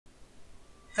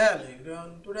Hello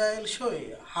everyone, today I will show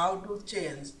you how to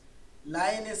change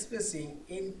line spacing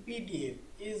in PDF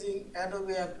using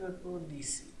Adobe Acrobat Pro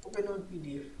DC. Open your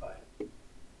PDF file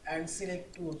and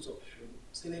select Tools option.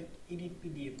 Select Edit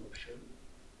PDF option.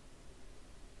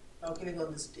 Now click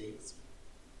on this text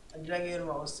and drag your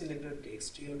mouse, select your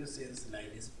text. You have to change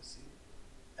line spacing.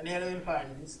 And here you will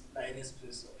find this line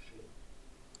space option.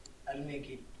 I'll make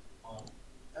it on.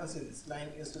 And see this line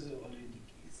spacing already decreased.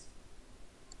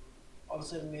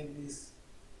 Also make this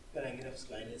paragraphs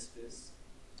line space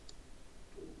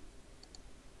 2.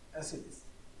 And see this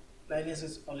line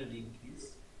space already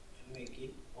increased and make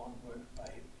it 1.5.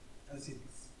 And see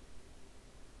this.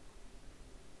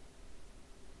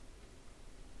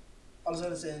 Also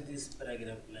change this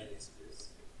paragraph line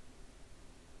space.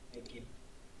 Make it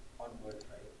 1.5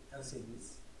 and see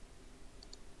this.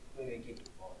 We make it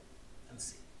 1 and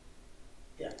see.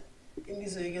 Yeah. In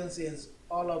this way you can change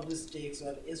all of these text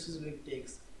or specific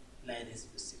text line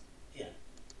spacing. Yeah.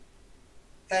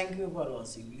 Thank you for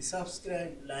watching. Please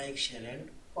subscribe, like, share and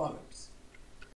comments.